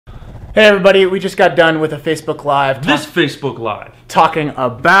Hey everybody, we just got done with a Facebook Live. Facebook Live. Talking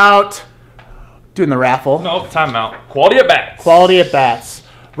about doing the raffle. No, timeout. Quality at bats. Quality at bats.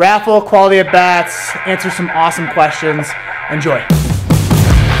 Raffle, quality at bats, answer some awesome questions. Enjoy.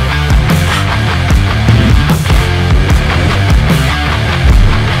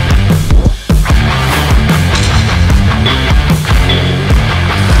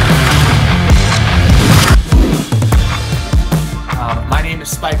 My name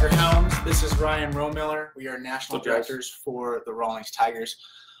is Spiker Helms. This is Ryan Romiller. We are national directors for the Rawlings Tigers.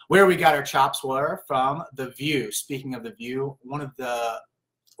 Where we got our chops were from The View. Speaking of The View, one of the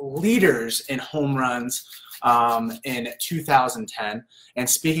leaders in home runs in 2010. And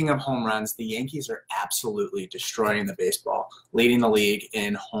speaking of home runs, the Yankees are absolutely destroying the baseball, leading the league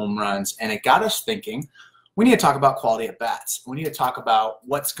in home runs. And it got us thinking, we need to talk about quality at bats. We need to talk about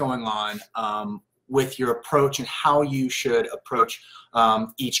what's going on with your approach and how you should approach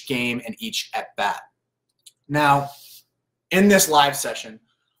each game and each at bat. Now, in this live session,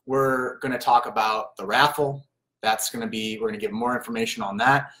 we're going to talk about the raffle. We're going to give more information on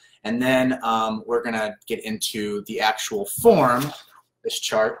that. And then we're going to get into the actual form, this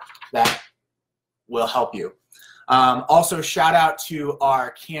chart, that will help you. Also, shout out to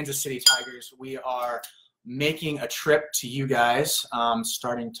our Kansas City Tigers. We are making a trip to you guys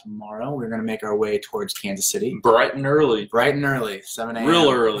starting tomorrow. We're going to make our way towards Kansas City. Bright and early. Bright and early, 7 a.m. Real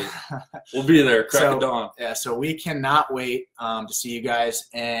early. We'll be there, crack of dawn. Yeah, so we cannot wait to see you guys.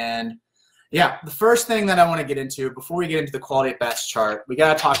 And yeah, the first thing that I want to get into, before we get into the quality at bats chart, we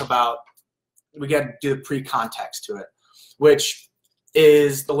got to do the pre-context to it, which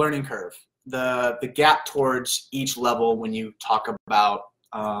is the learning curve, the gap towards each level when you talk about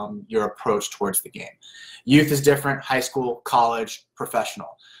your approach towards the game. Youth is different, high school, college,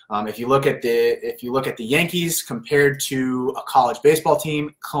 professional. If you look at the Yankees compared to a college baseball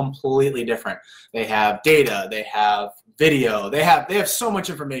team, completely different. They have data, they have video, they have so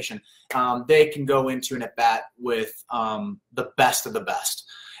much information. They can go into an at bat with the best of the best.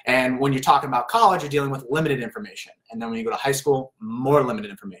 And when you're talking about college, you're dealing with limited information. And then when you go to high school, more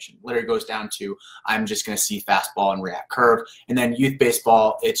limited information. Literally goes down to, I'm just going to see fastball and react curve. And then youth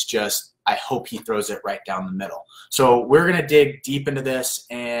baseball, it's just, I hope he throws it right down the middle. So we're going to dig deep into this.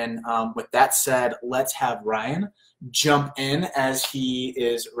 And with that said, let's have Ryan jump in as he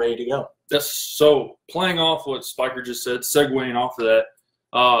is ready to go. Yes, so playing off what Spiker just said, segueing off of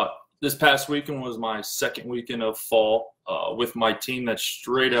that, this past weekend was my second weekend of fall with my team that's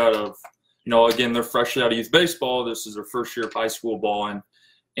straight out of, again, they're freshly out of youth baseball. This is their first year of high school ball,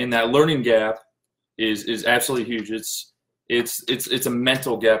 and that learning gap is absolutely huge. It's a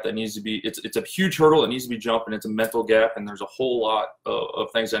mental gap that needs to be. It's a huge hurdle that needs to be jumped, and it's a mental gap, and there's a whole lot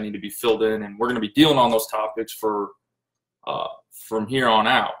of things that need to be filled in, and we're going to be dealing on those topics from here on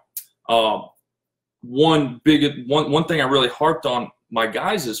out. One thing I really harped on my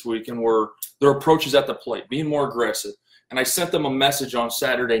guys this weekend were their approaches at the plate, being more aggressive. And I sent them a message on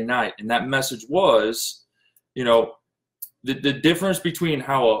Saturday night, and that message was, the difference between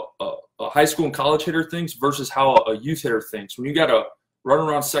how a high school and college hitter thinks versus how a youth hitter thinks. When you got to run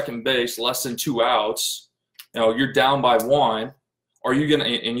around second base, less than 2 outs, you're down by 1. Are you gonna,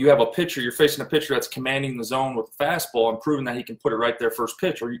 and you have a pitcher, you're facing a pitcher that's commanding the zone with a fastball and proving that he can put it right there first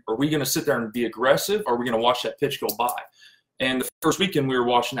pitch? Are we going to sit there and be aggressive, or are we going to watch that pitch go by? And the first weekend we were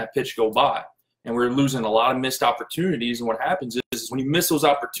watching that pitch go by, and we were losing a lot of missed opportunities. And what happens is when you miss those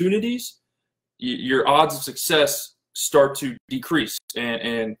opportunities, your odds of success start to decrease,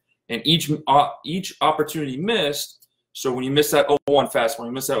 and each opportunity missed. So when you miss that 0-1 fastball,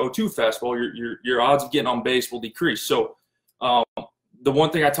 you miss that 0-2 fastball, your odds of getting on base will decrease. So the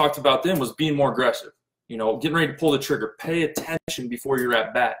one thing I talked about then was being more aggressive. Getting ready to pull the trigger. Pay attention before you're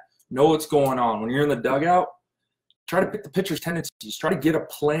at bat. Know what's going on. When you're in the dugout, try to pick the pitcher's tendencies. Try to get a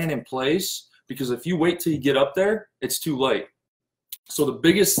plan in place, because if you wait till you get up there, it's too late. So the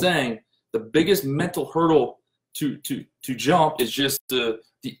biggest mental hurdle to jump is just the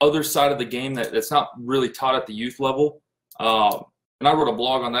other side of the game that's not really taught at the youth level. And I wrote a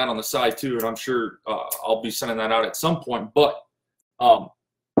blog on that on the side too, and I'm sure I'll be sending that out at some point. But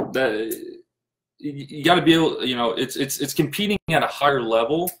you got to be able, it's competing at a higher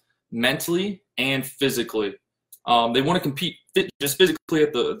level mentally and physically. They want to compete just physically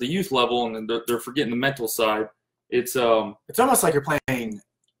at the youth level, and they're forgetting the mental side. It's almost like you're playing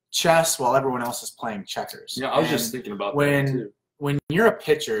chess while everyone else is playing checkers. Yeah, I was just thinking about that too. When you're a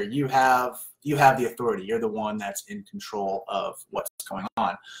pitcher, you have the authority. You're the one that's in control of what's going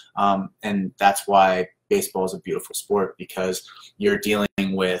on, and that's why baseball is a beautiful sport, because you're dealing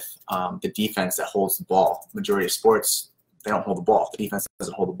with the defense that holds the ball. Majority of sports, they don't hold the ball. The defense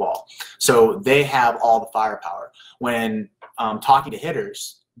doesn't hold the ball. So they have all the firepower. When talking to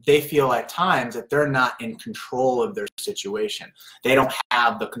hitters, they feel at times that they're not in control of their situation. They don't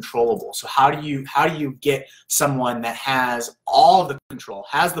have the controllable. So how do you get someone that has all of the control,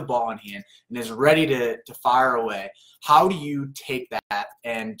 has the ball in hand, and is ready to fire away? How do you take that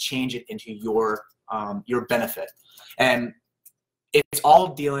and change it into your benefit? And it's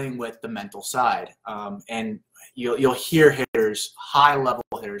all dealing with the mental side. And you'll hear hitters, high-level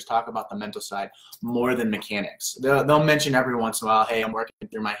hitters, talk about the mental side more than mechanics. They'll mention every once in a while, hey, I'm working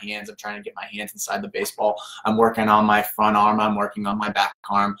through my hands. I'm trying to get my hands inside the baseball. I'm working on my front arm. I'm working on my back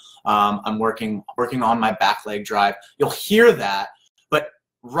arm. I'm working on my back leg drive. You'll hear that, but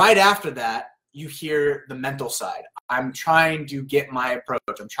right after that, you hear the mental side. I'm trying to get my approach.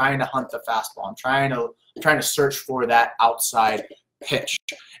 I'm trying to hunt the fastball. I'm trying to search for that outside pitch.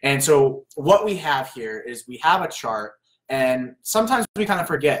 And so what we have here is we have a chart, and sometimes we kind of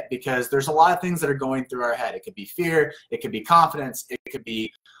forget because there's a lot of things that are going through our head. It could be fear, it could be confidence, it could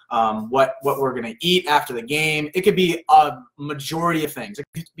be what we're going to eat after the game. It could be a majority of things. It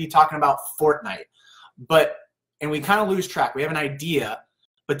could be talking about Fortnite. And we kind of lose track. We have an idea,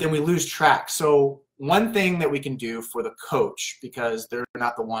 but then we lose track. So one thing that we can do for the coach, because they're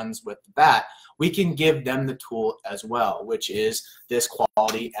not the ones with the bat, we can give them the tool as well, which is this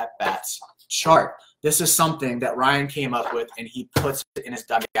quality at bats chart. This is something that Ryan came up with, and he puts it in his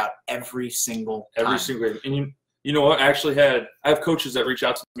dugout every single time. Every single day. And you know what? I have coaches that reach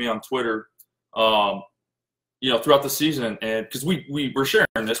out to me on Twitter, throughout the season, and because we're sharing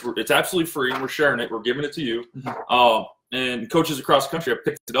this, it's absolutely free, and we're sharing it. We're giving it to you. Mm-hmm. And coaches across the country have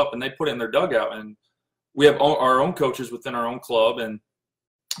picked it up and they put it in their dugout. And we have our own coaches within our own club, and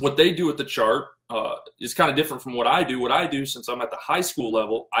what they do with the chart is kind of different from what I do. What I do, since I'm at the high school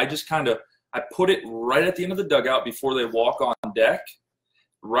level, I put it right at the end of the dugout before they walk on deck,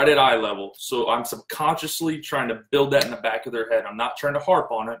 right at eye level. So I'm subconsciously trying to build that in the back of their head. I'm not trying to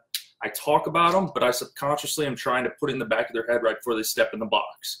harp on it. I talk about them, but I subconsciously am trying to put it in the back of their head right before they step in the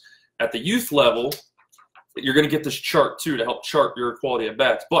box. At the youth level, you're going to get this chart too to help chart your quality at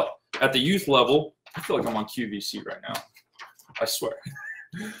bats. But at the youth level, I feel like I'm on QVC right now. I swear.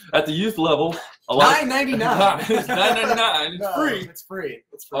 At the youth level, $9.99. It's $9.99. It's No, free. It's free.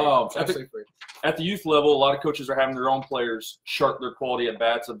 It's free. It's actually free. At the youth level, a lot of coaches are having their own players chart their quality at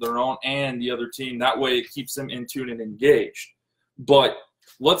bats of their own and the other team. That way, it keeps them in tune and engaged. But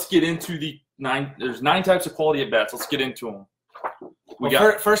let's get into there's 9 types of quality at bats. Let's get into them.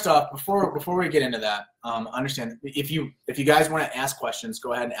 First off, before we get into that, understand if you guys want to ask questions,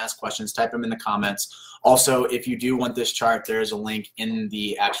 go ahead and ask questions. Type them in the comments. Also, if you do want this chart, there is a link in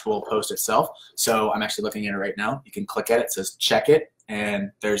the actual post itself. So I'm actually looking at it right now. You can click at it. It says check it,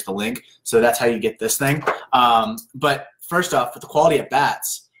 and there's the link. So that's how you get this thing. But first off, with the quality of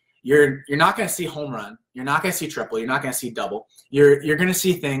bats, you're not going to see home run. You're not going to see triple. You're not going to see double. You're going to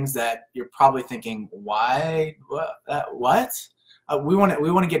see things that you're probably thinking, why? What? We want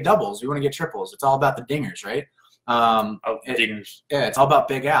to get doubles. We want to get triples. It's all about the dingers, right? Dingers. Yeah, it's all about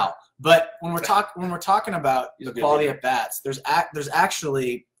Big Al. But when we're talking about the quality of bats, there's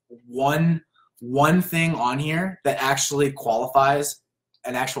actually one thing on here that actually qualifies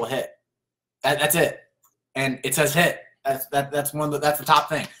an actual hit. That's it, and it says hit. That's the top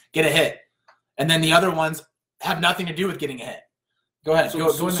thing. Get a hit, and then the other ones have nothing to do with getting a hit. Go ahead. So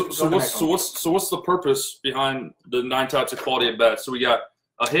what's the purpose behind the 9 types of quality at bats? So we got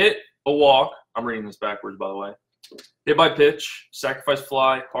a hit, a walk. I'm reading this backwards, by the way. Hit by pitch, sacrifice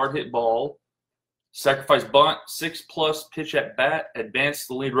fly, hard hit ball, sacrifice bunt, 6+ pitch at bat, advance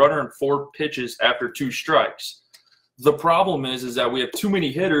the lead runner, and 4 pitches after 2 strikes. The problem is that we have too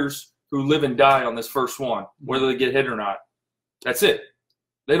many hitters who live and die on this first one, whether they get hit or not. That's it.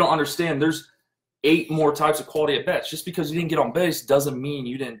 They don't understand. There's 8 more types of quality at bats. Just because you didn't get on base doesn't mean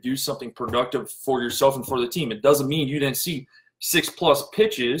you didn't do something productive for yourself and for the team. It doesn't mean you didn't see 6+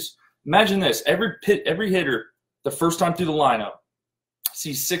 pitches. Imagine this: every hitter, the first time through the lineup,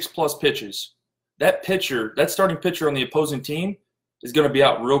 sees 6+ pitches. That starting pitcher on the opposing team is going to be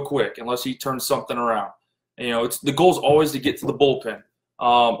out real quick unless he turns something around. The goal is always to get to the bullpen.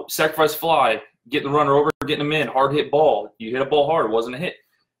 Sacrifice fly, getting the runner over, getting him in, hard hit ball. You hit a ball hard, it wasn't a hit.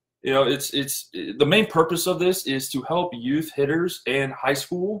 It's the main purpose of this is to help youth hitters and high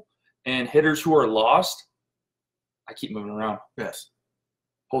school and hitters who are lost. I keep moving around. Yes.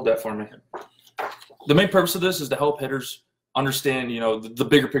 Hold that for me. The main purpose of this is to help hitters understand, the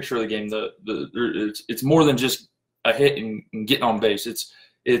bigger picture of the game. It's more than just a hit and getting on base.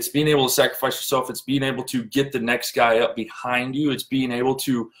 It's being able to sacrifice yourself. It's being able to get the next guy up behind you. It's being able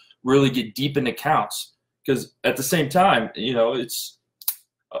to really get deep into counts. because at the same time, it's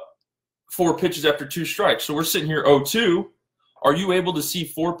 4 pitches after 2 strikes. So we're sitting here 0-2. Are you able to see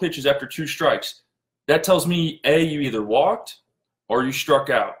 4 pitches after 2 strikes? That tells me, A, you either walked or you struck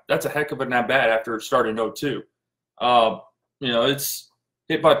out. That's a heck of a at-bat after starting 0-2. It's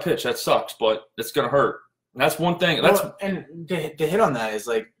hit by pitch. That sucks, but it's going to hurt. And that's one thing. And to hit on that is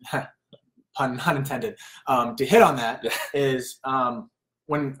like, pun not intended, to hit on that is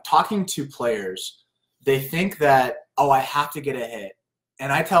when talking to players, they think that, I have to get a hit.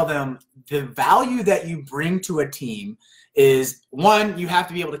 And I tell them the value that you bring to a team is, one, you have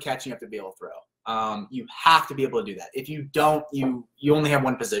to be able to catch and you have to be able to throw. You have to be able to do that. If you don't, you only have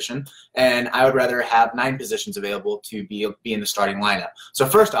one position, and I would rather have 9 positions available to be in the starting lineup. So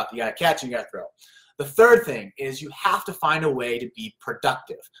first off, you got to catch and you got to throw. The third thing is you have to find a way to be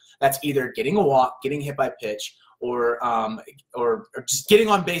productive. That's either getting a walk, getting hit by pitch, or just getting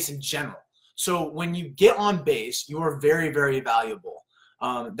on base in general. So when you get on base, you are very, very valuable.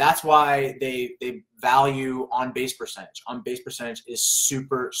 That's why they value on base percentage. On base percentage is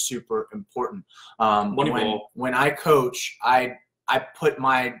super, super important. When I coach, I put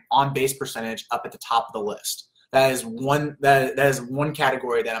my on base percentage up at the top of the list. That is one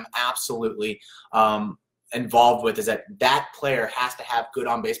category that I'm absolutely involved with, is that player has to have good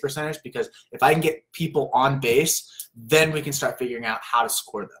on base percentage, because if I can get people on base, then we can start figuring out how to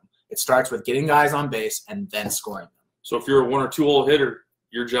score them. It starts with getting guys on base and then scoring them. So if you're a 1 or 2 hole hitter,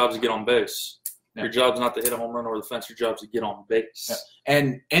 your job's to get on base. Yeah. Your job's not to hit a home run or the fence. Your job's to get on base. Yeah.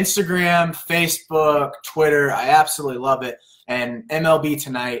 And Instagram, Facebook, Twitter, I absolutely love it. And MLB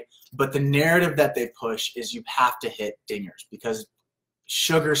Tonight. But the narrative that they push is you have to hit dingers, because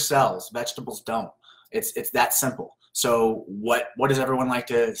sugar sells, vegetables don't. It's that simple. So what does everyone like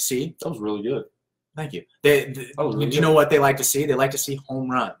to see? That was really good. Thank you. You know what they like to see? They like to see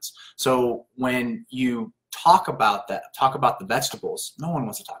home runs. So when you talk about the vegetables, no one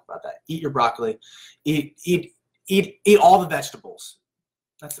wants to talk about that. Eat your broccoli. Eat all the vegetables.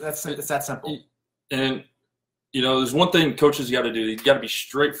 It's that simple. And there's one thing coaches got to do. You got to be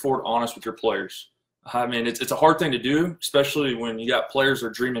straightforward, honest with your players. I mean, it's a hard thing to do, especially when you got players that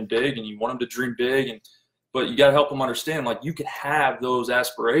are dreaming big and you want them to dream big, but you got to help them understand, like, you can have those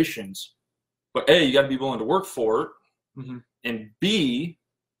aspirations, but A, you got to be willing to work for it, mm-hmm. and B,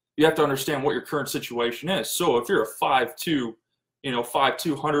 you have to understand what your current situation is. So if you're a 5'2",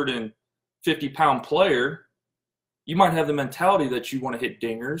 150-pound player, you might have the mentality that you want to hit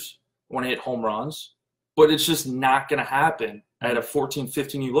dingers, want to hit home runs, but it's just not going to happen at a 14,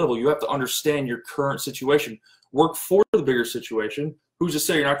 15U level. You have to understand your current situation. Work for the bigger situation. Who's to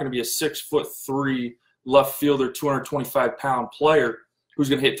say you're not going to be a 6'3" left fielder, 225-pound player who's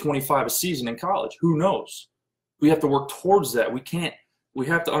going to hit 25 a season in college? Who knows? We have to work towards that. We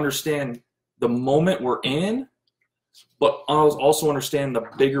have to understand the moment we're in, but also understand the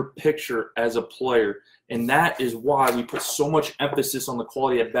bigger picture as a player. And that is why we put so much emphasis on the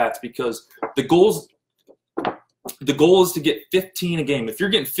quality at bats, because the goal is to get 15 a game. If you're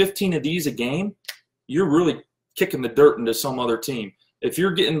getting 15 of these a game, you're really kicking the dirt into some other team. If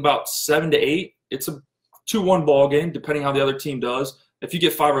you're getting about 7 to 8, it's a 2-1 ball game, depending how the other team does. If you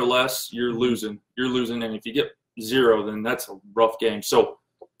get 5 or less, you're losing. And if you get 0, then that's a rough game. So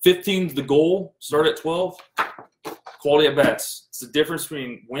 15 is the goal. Start at 12. Quality at bats. It's the difference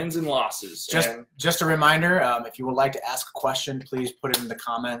between wins and losses. Just a reminder, if you would like to ask a question, please put it in the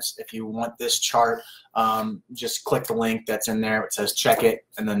comments. If you want this chart, just click the link that's in there. It says check it,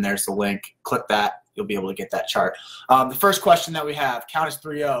 and then there's the link. Click that. You'll be able to get that chart. The first question that we have, count is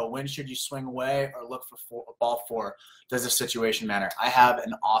 3-0. When should you swing away or look for ball 4? Does the situation matter? I have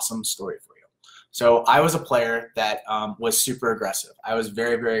an awesome story for you. So I was a player that was super aggressive. I was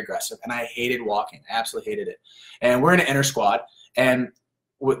very, very aggressive, and I hated walking. I absolutely hated it. And we're in an inter squad, and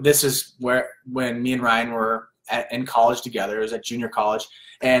this is when me and Ryan were in college together. It was at junior college,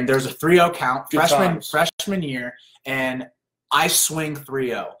 and there was a 3-0 count, freshman year, and I swing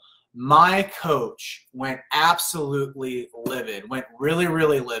 3-0. My coach went absolutely livid, went really,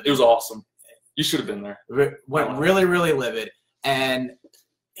 really livid. It was awesome. You should have been there. Went really, really livid, and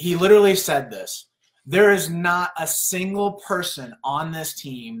he literally said this: there is not a single person on this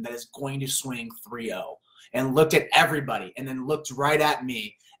team that is going to swing 3-0. And looked at everybody and then looked right at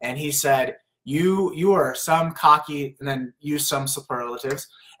me. And he said, you are some cocky, and then used some superlatives.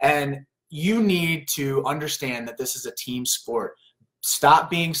 And you need to understand that this is a team sport. Stop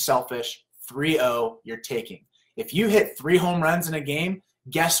being selfish. 3-0, you're taking. If you hit 3 home runs in a game,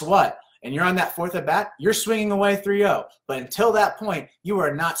 guess what? And you're on that 4th at bat, you're swinging away 3-0. But until that point, you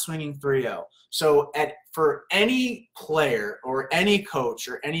are not swinging 3-0. So for any player or any coach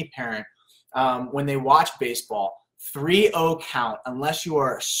or any parent, when they watch baseball, 3-0 count, unless you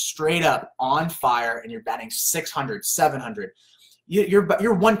are straight up on fire and you're batting 600, 700,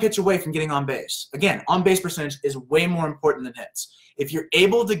 you're one pitch away from getting on base. Again, on base percentage is way more important than hits. If you're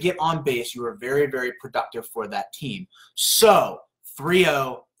able to get on base, you are very, very productive for that team. So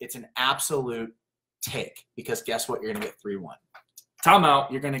 3-0, it's an absolute take, because guess what? You're going to get 3-1.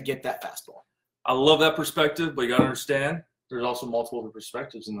 Timeout. You're going to get that fastball. I love that perspective, but you got to understand there's also multiple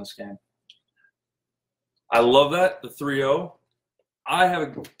perspectives in this game. I love that, the 3-0. I have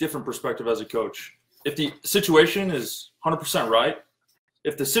a different perspective as a coach. If the situation is 100% right,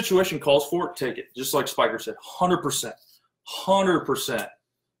 if the situation calls for it, take it. Just like Spiker said, 100%. 100%.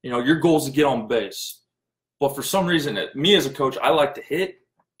 Your goal is to get on base. But for some reason, me as a coach, I like to hit.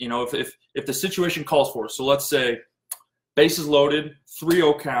 If the situation calls for it. So let's say bases loaded,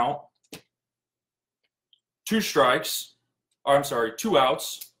 3-0 count, 2 outs.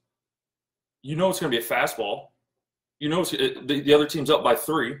 It's going to be a fastball. The other team's up by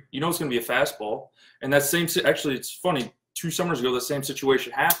 3. It's going to be a fastball. And that actually, it's funny. 2 summers ago, the same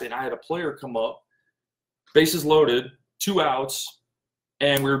situation happened. I had a player come up, bases loaded, 2 outs,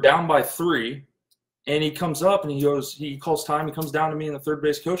 and we were down by 3. And he comes up and he calls time. He comes down to me in the third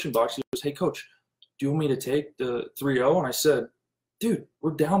base coaching box. He goes, "Hey, coach, do you want me to take the 3-0?" And I said, "Dude, we're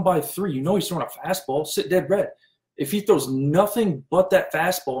down by 3. He's throwing a fastball. Sit dead red. If he throws nothing but that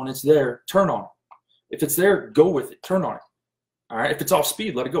fastball and it's there, turn on it. If it's there, go with it. Turn on it. All right? If it's off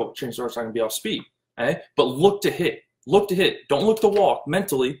speed, let it go. Change the not going to be off speed. Okay? But look to hit. Look to hit. Don't look to walk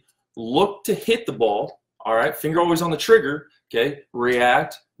mentally. Look to hit the ball. All right? Finger always on the trigger. Okay?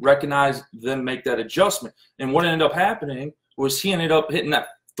 React, recognize, then make that adjustment." And what ended up happening was he ended up hitting that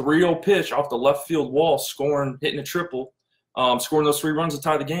 3-0 pitch off the left field wall, hitting a triple, scoring those 3 runs to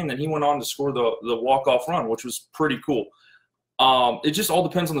tie the game. Then he went on to score the walk-off run, which was pretty cool. It just all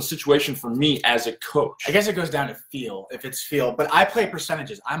depends on the situation for me as a coach. I guess it goes down to feel, if it's feel. But I play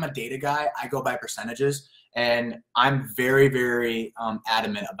percentages. I'm a data guy. I go by percentages, and I'm very, very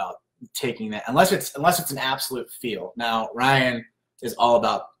adamant about taking that, unless it's an absolute feel. Now, Ryan is all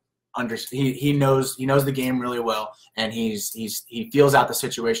about he knows the game really well, and he feels out the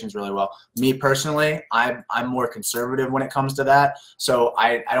situations really well. Me personally, I'm more conservative when it comes to that, so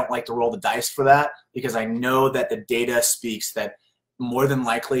I don't like to roll the dice for that, because I know that the data speaks that more than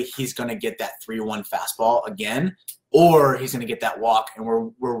likely he's going to get that 3-1 fastball again, or he's going to get that walk,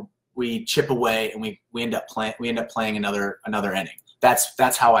 and we chip away and we end up playing another inning.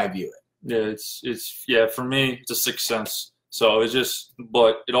 That's how I view it. Yeah, for me it's a sixth sense. So it's just,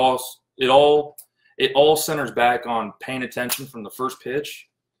 but it all centers back on paying attention from the first pitch,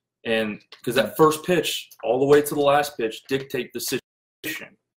 and because that first pitch all the way to the last pitch dictate the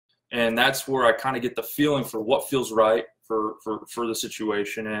situation, and that's where I kind of get the feeling for what feels right for the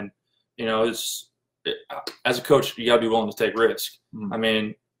situation. And as a coach, you got to be willing to take risk. I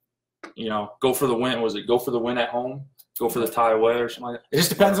mean, go for the win. Was it go for the win at home? Go for the tie away or something like that? It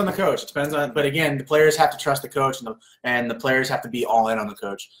just depends on the coach. It depends on, but again, the players have to trust the coach, and the players have to be all in on the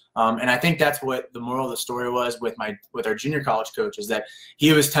coach. And I think that's what the moral of the story was with our junior college coach, is that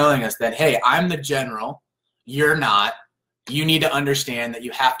he was telling us that, hey, I'm the general, you're not. You need to understand that you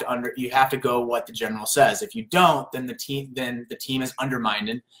have to go what the general says. If you don't, then the team is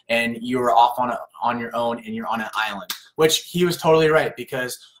undermined, and you're off on your own, and you're on an island. Which he was totally right,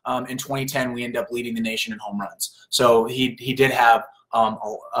 because in 2010 we ended up leading the nation in home runs. So he did have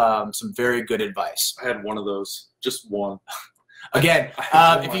some very good advice. I had one of those, just one. Again,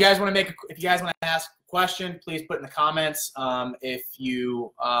 if you guys want to ask a question, please put in the comments. If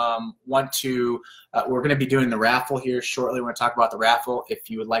you want to, we're going to be doing the raffle here shortly. We're going to talk about the raffle. If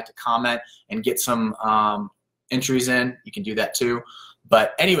you would like to comment and get some entries in, you can do that too.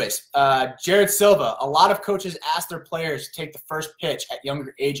 But anyways, Jared Silva, a lot of coaches ask their players to take the first pitch at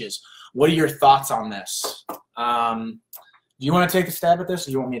younger ages. What are your thoughts on this? Do you want to take a stab at this, or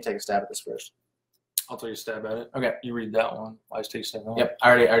do you want me to take a stab at this first? I'll take a stab at it. Okay. You read that one. I just take a stab at it. Yep, I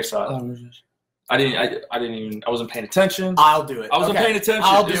already saw it. I wasn't paying attention. I'll do it. I wasn't paying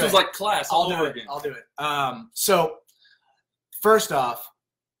attention. This was like class all over again. I'll do it. So, first off,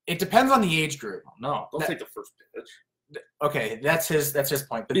 it depends on the age group. No, don't take the first pitch. Okay, that's his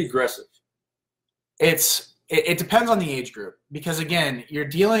point. But be aggressive. It depends on the age group, because again, you're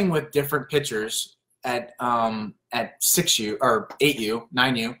dealing with different pitchers at 6U or 8U,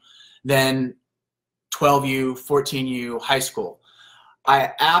 9U, than 12U, 14U, high school.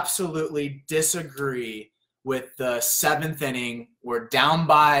 I absolutely disagree with the 7th inning. We're down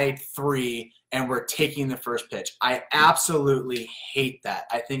by 3 and we're taking the first pitch. I absolutely hate that.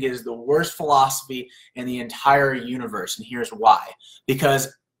 I think it is the worst philosophy in the entire universe, and here's why.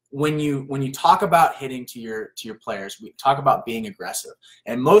 Because when you talk about hitting to your players, we talk about being aggressive,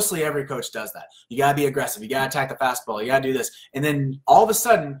 and mostly every coach does that. You gotta be aggressive. You gotta attack the fastball. You gotta do this, and then all of a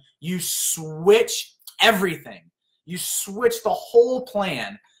sudden you switch everything. You switch the whole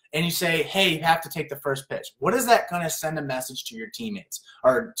plan, and you say, "Hey, you have to take the first pitch." What is that gonna send a message to your teammates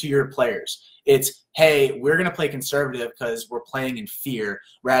or to your players? It's, "Hey, we're gonna play conservative because we're playing in fear,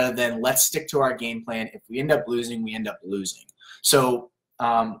 rather than let's stick to our game plan. If we end up losing, we end up losing." So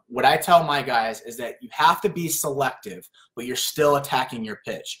what I tell my guys is that you have to be selective, but you're still attacking your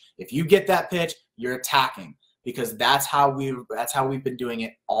pitch. If you get that pitch, you're attacking, because that's how we've been doing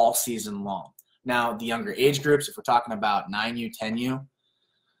it all season long. Now, the younger age groups, if we're talking about 9U, 10U,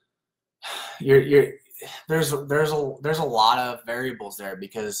 there's a lot of variables there,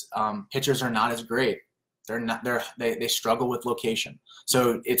 because pitchers are not as great. They struggle with location.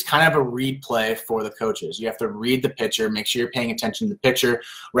 So it's kind of a read play for the coaches. You have to read the pitcher, make sure you're paying attention to the pitcher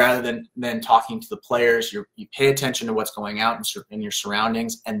rather than talking to the players. You pay attention to what's going out in your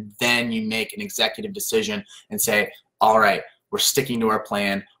surroundings, and then you make an executive decision and say, all right, we're sticking to our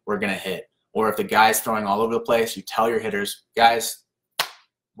plan, we're going to hit. Or if the guy's throwing all over the place, you tell your hitters, guys,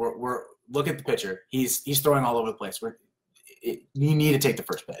 we're look at the pitcher. He's throwing all over the place. You need to take the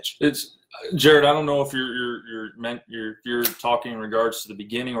first pitch. It's Jared. I don't know if you're talking in regards to the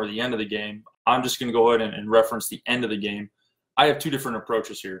beginning or the end of the game. I'm just going to go ahead and reference the end of the game. I have two different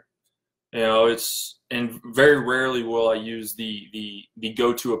approaches here. And very rarely will I use the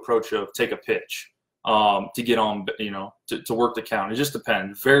go-to approach of take a pitch to get on, to work the count. It just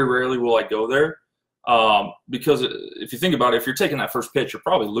depends. Very rarely will I go there because if you think about it, if you're taking that first pitch, you're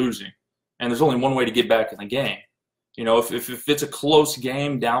probably losing, and there's only one way to get back in the game. If it's a close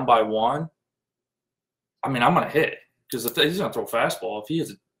game down by one, I'm going to hit, because if he's going to throw a fastball, if he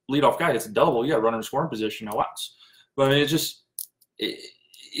has a leadoff guy hits a double, you got to run in scoring position, no outs. But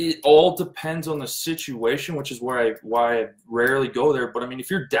it all depends on the situation, which is why I rarely go there. But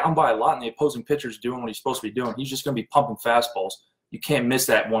if you're down by a lot and the opposing pitcher's doing what he's supposed to be doing, he's just going to be pumping fastballs. You can't miss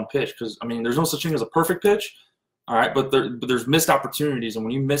that one pitch, because there's no such thing as a perfect pitch. All right, but there's missed opportunities, and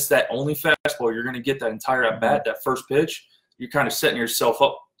when you miss that only fastball, you're going to get that entire at bat, that first pitch. You're kind of setting yourself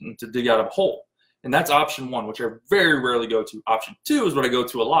up to dig out of a hole, and that's option one, which I very rarely go to. Option two is what I go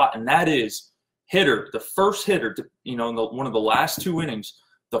to a lot, and that is hitter, the first hitter. In one of the last two innings,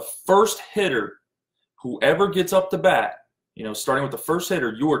 the first hitter, whoever gets up to bat, starting with the first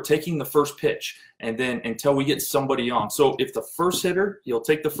hitter, you are taking the first pitch, and then until we get somebody on. So if the first hitter, he'll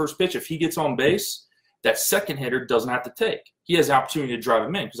take the first pitch. If he gets on base, that second hitter doesn't have to take. He has the opportunity to drive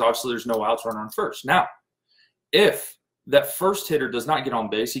him in, because obviously there's no outs, runner on first. Now, if that first hitter does not get on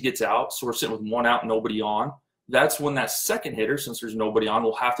base, he gets out, so we're sitting with one out, nobody on. That's when that second hitter, since there's nobody on,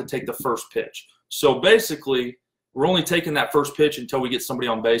 will have to take the first pitch. So basically, we're only taking that first pitch until we get somebody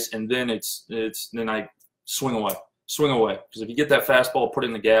on base, and then then I swing away. Because if you get that fastball, put it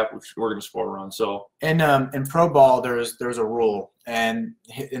in the gap, we're going to score a run. So in pro ball, there's a rule, and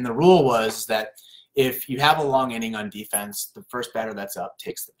the rule was that if you have a long inning on defense, the first batter that's up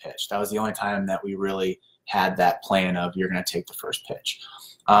takes the pitch. That was the only time that we really had that plan of you're going to take the first pitch.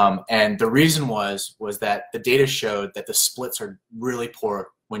 And the reason was that the data showed that the splits are really poor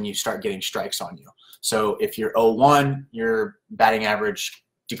when you start getting strikes on you. So if you're 0-1, your batting average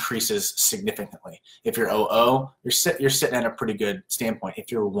decreases significantly. If you're 0-0, you're sitting at a pretty good standpoint.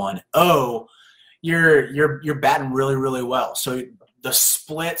 If you're 1-0, you're batting really, really well. So the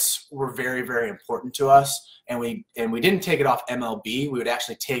splits were very, very important to us, and we didn't take it off MLB. We would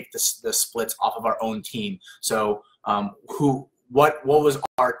actually take the splits off of our own team. So what was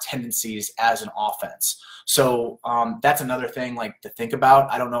our tendencies as an offense? So that's another thing to think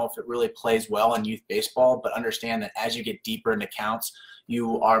about. I don't know if it really plays well in youth baseball, but understand that as you get deeper into counts,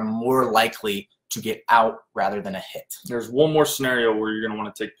 you are more likely to get out rather than a hit. There's one more scenario where you're going to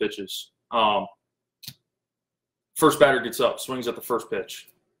want to take pitches. First batter gets up, swings at the first pitch.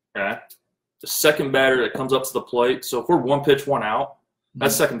 Okay. The second batter that comes up to the plate. So if we're one pitch, one out,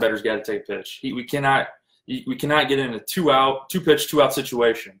 that second batter's got to take a pitch. We cannot get in a two pitch, two out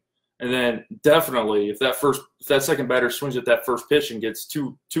situation. And then definitely if that second batter swings at that first pitch and gets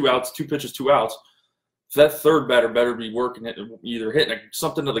two outs, two pitches, two outs, that third batter better be working it, either hitting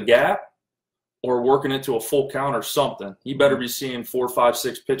something to the gap or working it to a full count or something. He better be seeing 4, 5,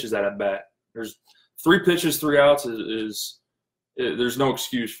 6 pitches at bat. There's 3 pitches, 3 outs there's no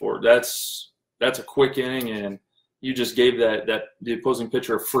excuse for it. That's a quick inning, and you just gave the opposing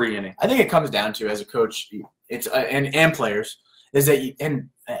pitcher a free inning. I think it comes down to, as a coach, it's and players, is that and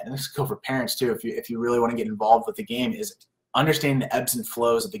this go for parents too. If you really want to get involved with the game, is understanding the ebbs and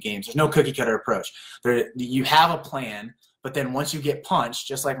flows of the games. There's no cookie cutter approach. You have a plan, But then once you get punched,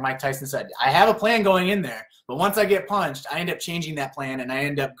 just like Mike Tyson said, I have a plan going in there, but once I get punched, I end up changing that plan and I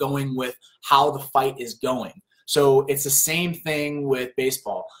end up going with how the fight is going. So it's the same thing with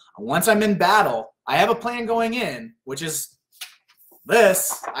baseball. Once I'm in battle, I have a plan going in, which is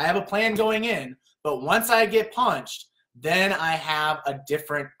this. I have a plan going in, but once I get punched, then I have a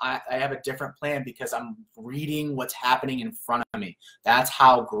different plan because I'm reading what's happening in front of me. That's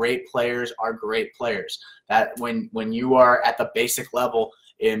how great players are great players. That when you are at the basic level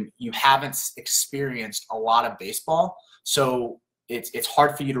and you haven't experienced a lot of baseball, so it's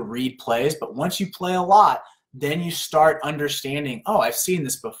hard for you to read plays, but once you play a lot, then you start understanding, oh, I've seen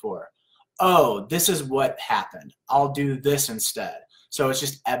this before. Oh, this is what happened. I'll do this instead. So it's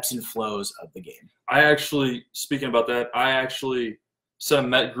just ebbs and flows of the game. I actually, speaking about that, I actually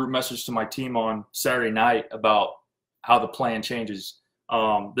sent a group message to my team on Saturday night about how the plan changes.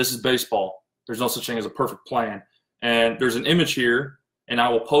 This is baseball. There's no such thing as a perfect plan. And there's an image here, and I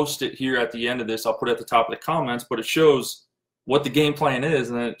will post it here at the end of this. I'll put it at the top of the comments, but it shows what the game plan is,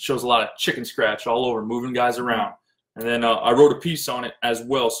 and then it shows a lot of chicken scratch all over, moving guys around. And then I wrote a piece on it as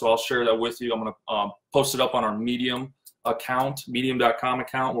well, so I'll share that with you. I'm going to post it up on our Medium account, medium.com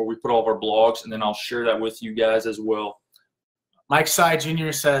account, where we put all of our blogs, and then I'll share that with you guys as well. Mike Sy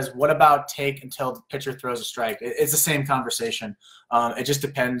Jr. says, what about take until the pitcher throws a strike? It's the same conversation. It just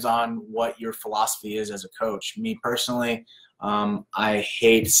depends on what your philosophy is as a coach. Me personally, I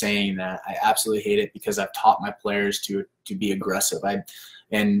hate saying that. I absolutely hate it because I've taught my players to be aggressive.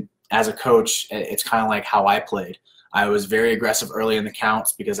 And as a coach, it's kind of like how I played. I was very aggressive early in the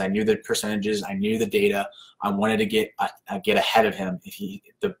counts because I knew the percentages, I knew the data. I wanted to get ahead of him.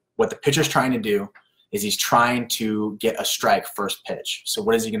 What the pitcher's trying to do is he's trying to get a strike first pitch. So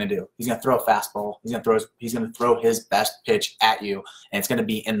what is he going to do? He's going to throw a fastball. He's going to throw his best pitch at you, and it's going to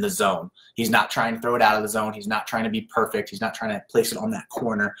be in the zone. He's not trying to throw it out of the zone. He's not trying to be perfect. He's not trying to place it on that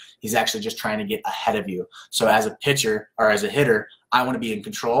corner. He's actually just trying to get ahead of you. So as a pitcher or as a hitter, I want to be in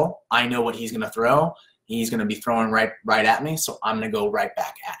control. I know what he's going to throw. He's going to be throwing right at me, so I'm going to go right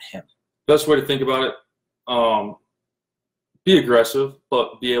back at him. Best way to think about it, be aggressive,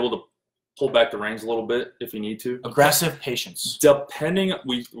 but be able to pull back the reins a little bit if you need to. Aggressive patience. Depending,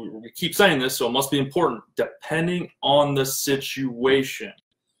 we keep saying this, so it must be important, depending on the situation.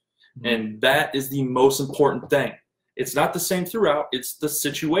 Mm-hmm. And that is the most important thing. It's not the same throughout, it's the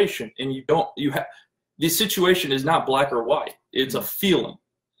situation. And the situation is not black or white. It's a feeling.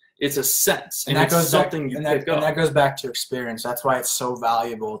 It's a sense, and that goes something you pick up. And that goes back to experience. That's why it's so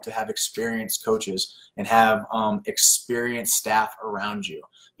valuable to have experienced coaches and have experienced staff around you,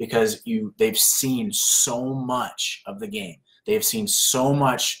 because they've seen so much of the game. They've seen so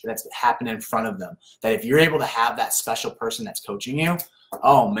much that's happened in front of them that if you're able to have that special person that's coaching you,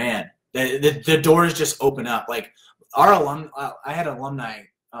 oh man, the doors just open up. Like our I had an alumni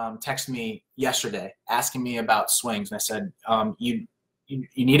text me yesterday asking me about swings, and I said,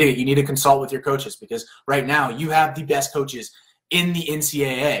 You need to consult with your coaches, because right now you have the best coaches in the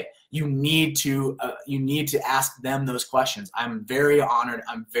NCAA. You need to ask them those questions. I'm very honored.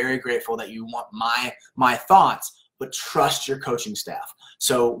 I'm very grateful that you want my thoughts, but trust your coaching staff.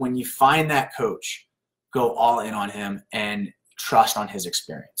 So when you find that coach, go all in on him and trust on his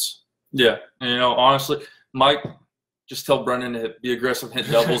experience. Yeah, and honestly, Mike, just tell Brendan to be aggressive,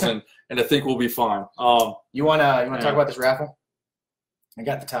 hit doubles, and I think we'll be fine. You wanna talk about this raffle? I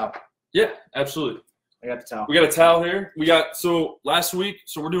got the towel. Yeah, absolutely. I got the towel. We got a towel here. Last week,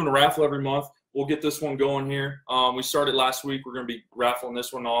 so we're doing a raffle every month. We'll get this one going here. We started last week. We're going to be raffling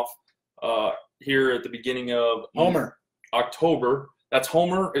this one off here at the beginning of October. That's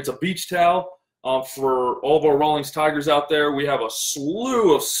Homer. It's a beach towel for all of our Rawlings Tigers out there. We have a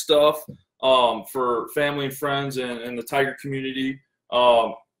slew of stuff for family and friends and the Tiger community.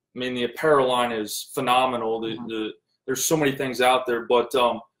 The apparel line is phenomenal. There's so many things out there, but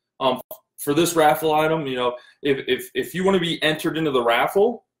for this raffle item, if you want to be entered into the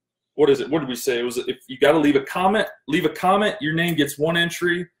raffle, what is it? What did we say? It was if you got to leave a comment. Your name gets one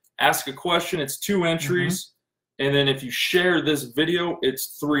entry. Ask a question, it's 2 entries, and then if you share this video,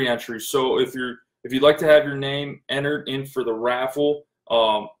 it's 3 entries. So if you'd like to have your name entered in for the raffle,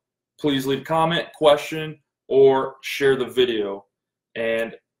 please leave a comment, question, or share the video,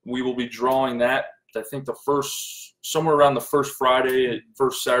 and we will be drawing that. I think somewhere around the first Friday,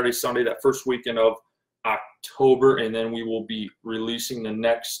 first Saturday, Sunday, that first weekend of October, and then we will be releasing the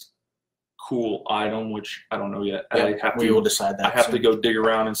next cool item, which I don't know yet. Yeah, we will decide that. I have to go dig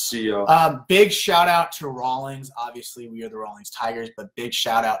around and see. Big shout out to Rawlings. Obviously, we are the Rawlings Tigers, but big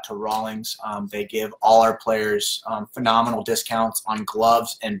shout out to Rawlings. They give all our players phenomenal discounts on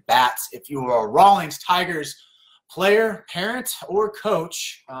gloves and bats. If you are a Rawlings Tigers player, parent, or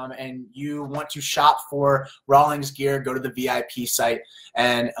coach, and you want to shop for Rawlings gear, go to the VIP site,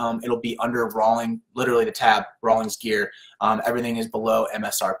 and it'll be under Rawlings, literally the tab, Rawlings gear. Everything is below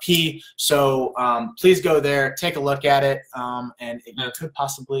MSRP. So please go there, take a look at it, and you could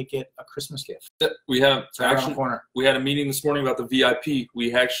possibly get a Christmas gift. We have actually, we had a meeting this morning about the VIP.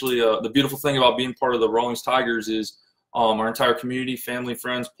 We actually, the beautiful thing about being part of the Rawlings Tigers is our entire community, family,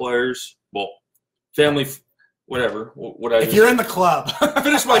 friends, players, well, family, whatever. If you're in the club.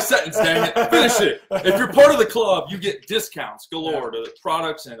 Finish my sentence, dang it. Finish it. If you're part of the club, you get discounts galore to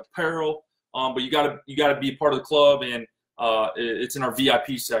products and apparel. But you gotta be part of the club, and it's in our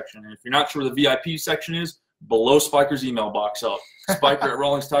VIP section. And if you're not sure where the VIP section is, below Spiker's email box up.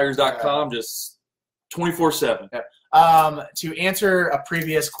 Spiker@rawlingstigers.com, just 24/7. To answer a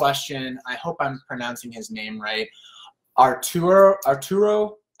previous question, I hope I'm pronouncing his name right. Arturo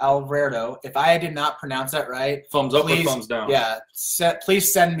Alvarado. If I did not pronounce that right, thumbs up or thumbs down. Yeah,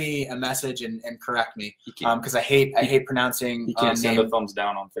 please send me a message and correct me, because I hate pronouncing. You can't send a thumbs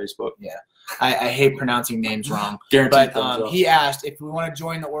down on Facebook. Yeah, I hate pronouncing names wrong. Guaranteed. But he asked if we want to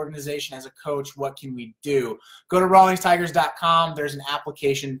join the organization as a coach, what can we do? Go to rawlingstigers.com. There's an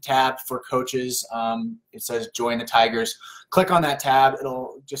application tab for coaches. It says join the Tigers. Click on that tab.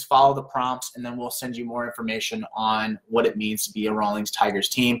 It'll just follow the prompts, and then we'll send you more information on what it means to be a Rawlings Tigers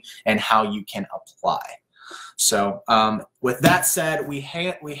team and how you can apply. So with that said, we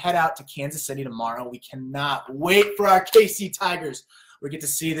head out to Kansas City tomorrow. We cannot wait for our KC Tigers. We get to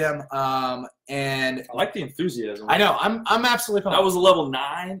see them, and I like the enthusiasm. I know. I'm absolutely pumped. That was a level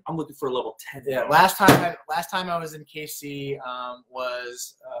 9. I'm looking for a level 10. Yeah. Last time I was in KC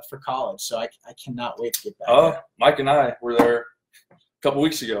was for college, so I cannot wait to get back. Oh, Mike and I were there a couple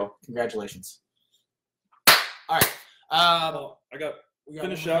weeks ago. Congratulations. All right. I got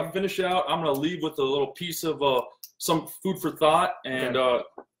finish out. I'm gonna leave with a little piece of some food for thought, and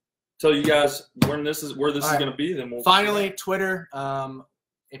tell you guys where this is going to be. Then we'll finally Twitter.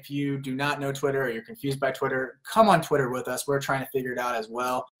 If you do not know Twitter or you're confused by Twitter, come on Twitter with us. We're trying to figure it out as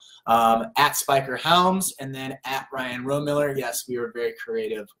well. At Spiker Helms and then at Ryan Romiller. Yes, we were very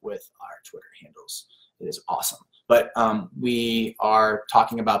creative with our Twitter handles. It is awesome. But we are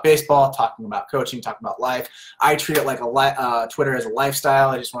talking about baseball, talking about coaching, talking about life. I treat it like Twitter as a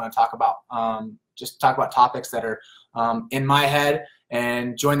lifestyle. I just want to talk about topics that are in my head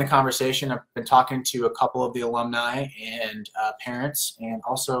and join the conversation. I've been talking to a couple of the alumni and parents and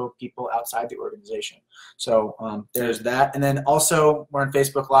also people outside the organization. So there's that. And then also we're on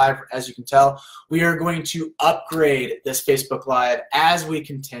Facebook Live. As you can tell, we are going to upgrade this Facebook Live as we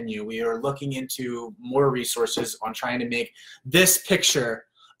continue. We are looking into more resources on trying to make this picture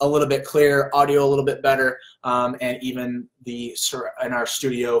a little bit clearer, audio a little bit better, and even in our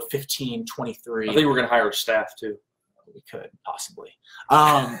studio 1523. I think we're going to hire a staff too. We could possibly.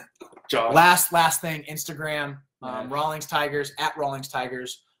 Last thing, Instagram, Rawlings Tigers, at Rawlings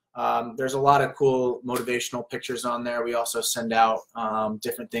Tigers. There's a lot of cool motivational pictures on there. We also send out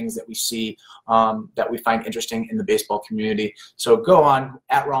different things that we see that we find interesting in the baseball community. So go on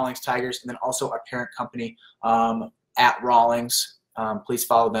at Rawlings Tigers, and then also our parent company at Rawlings. Please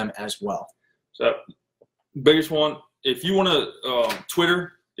follow them as well. So biggest one, if you want to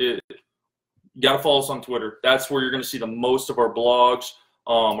Twitter, you got to follow us on Twitter. That's where you're going to see the most of our blogs,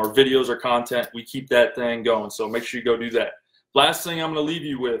 our videos, our content. We keep that thing going, so make sure you go do that. Last thing I'm going to leave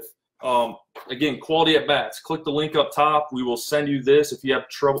you with, again, quality at bats. Click the link up top. We will send you this. If you have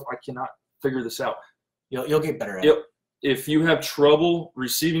trouble, I cannot figure this out. You'll get better at it. If you have trouble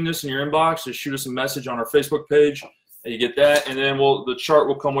receiving this in your inbox, just shoot us a message on our Facebook page. You get that, and then the chart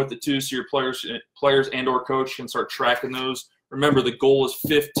will come with it too, so your players and or coach can start tracking those. Remember, the goal is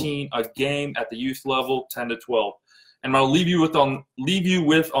 15 a game at the youth level, 10 to 12. And I'll leave you with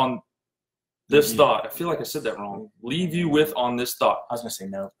on this thought. I feel like I said that wrong. Leave you with on this thought. I was going to say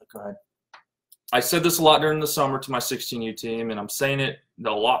no, but go ahead. I said this a lot during the summer to my 16U team, and I'm saying it a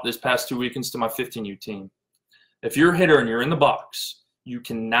lot this past 2 weekends to my 15U team. If you're a hitter and you're in the box, you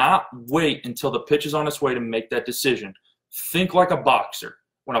cannot wait until the pitch is on its way to make that decision. Think like a boxer.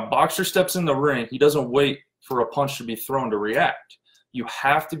 When a boxer steps in the ring, he doesn't wait for a punch to be thrown to react. You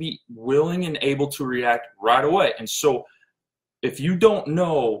have to be willing and able to react right away. And so if you don't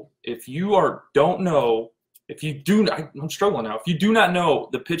know, I'm struggling now. If you do not know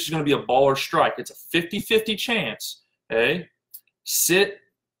the pitch is going to be a ball or strike, it's a 50-50 chance. Okay? Sit,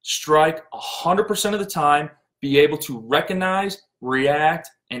 strike 100% of the time, be able to recognize, react,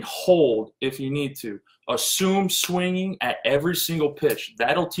 and hold if you need to. Assume swinging at every single pitch.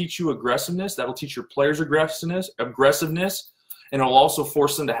 That'll teach you aggressiveness. That'll teach your players aggressiveness, and it'll also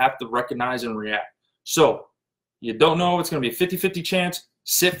force them to have to recognize and react. So You don't know, it's going to be a 50-50 chance.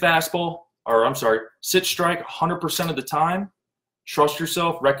 Sit fastball, or I'm sorry, sit strike 100% of the time. Trust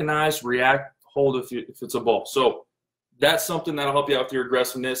yourself, recognize, react, hold if it's a ball. So that's something that'll help you out with your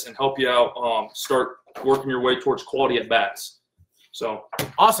aggressiveness and help you out start working your way towards quality at bats. So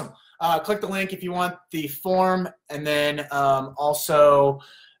awesome. Click the link if you want the form, and then also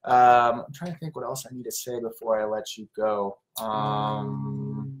I'm trying to think what else I need to say before I let you go. I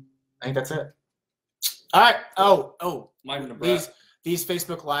think that's it. All right. These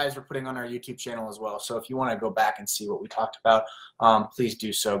Facebook Lives we're putting on our YouTube channel as well. So if you want to go back and see what we talked about, please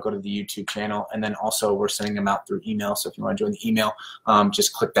do so. Go to the YouTube channel. And then also we're sending them out through email. So if you want to join the email,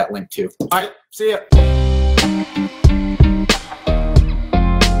 just click that link too. All right. See ya.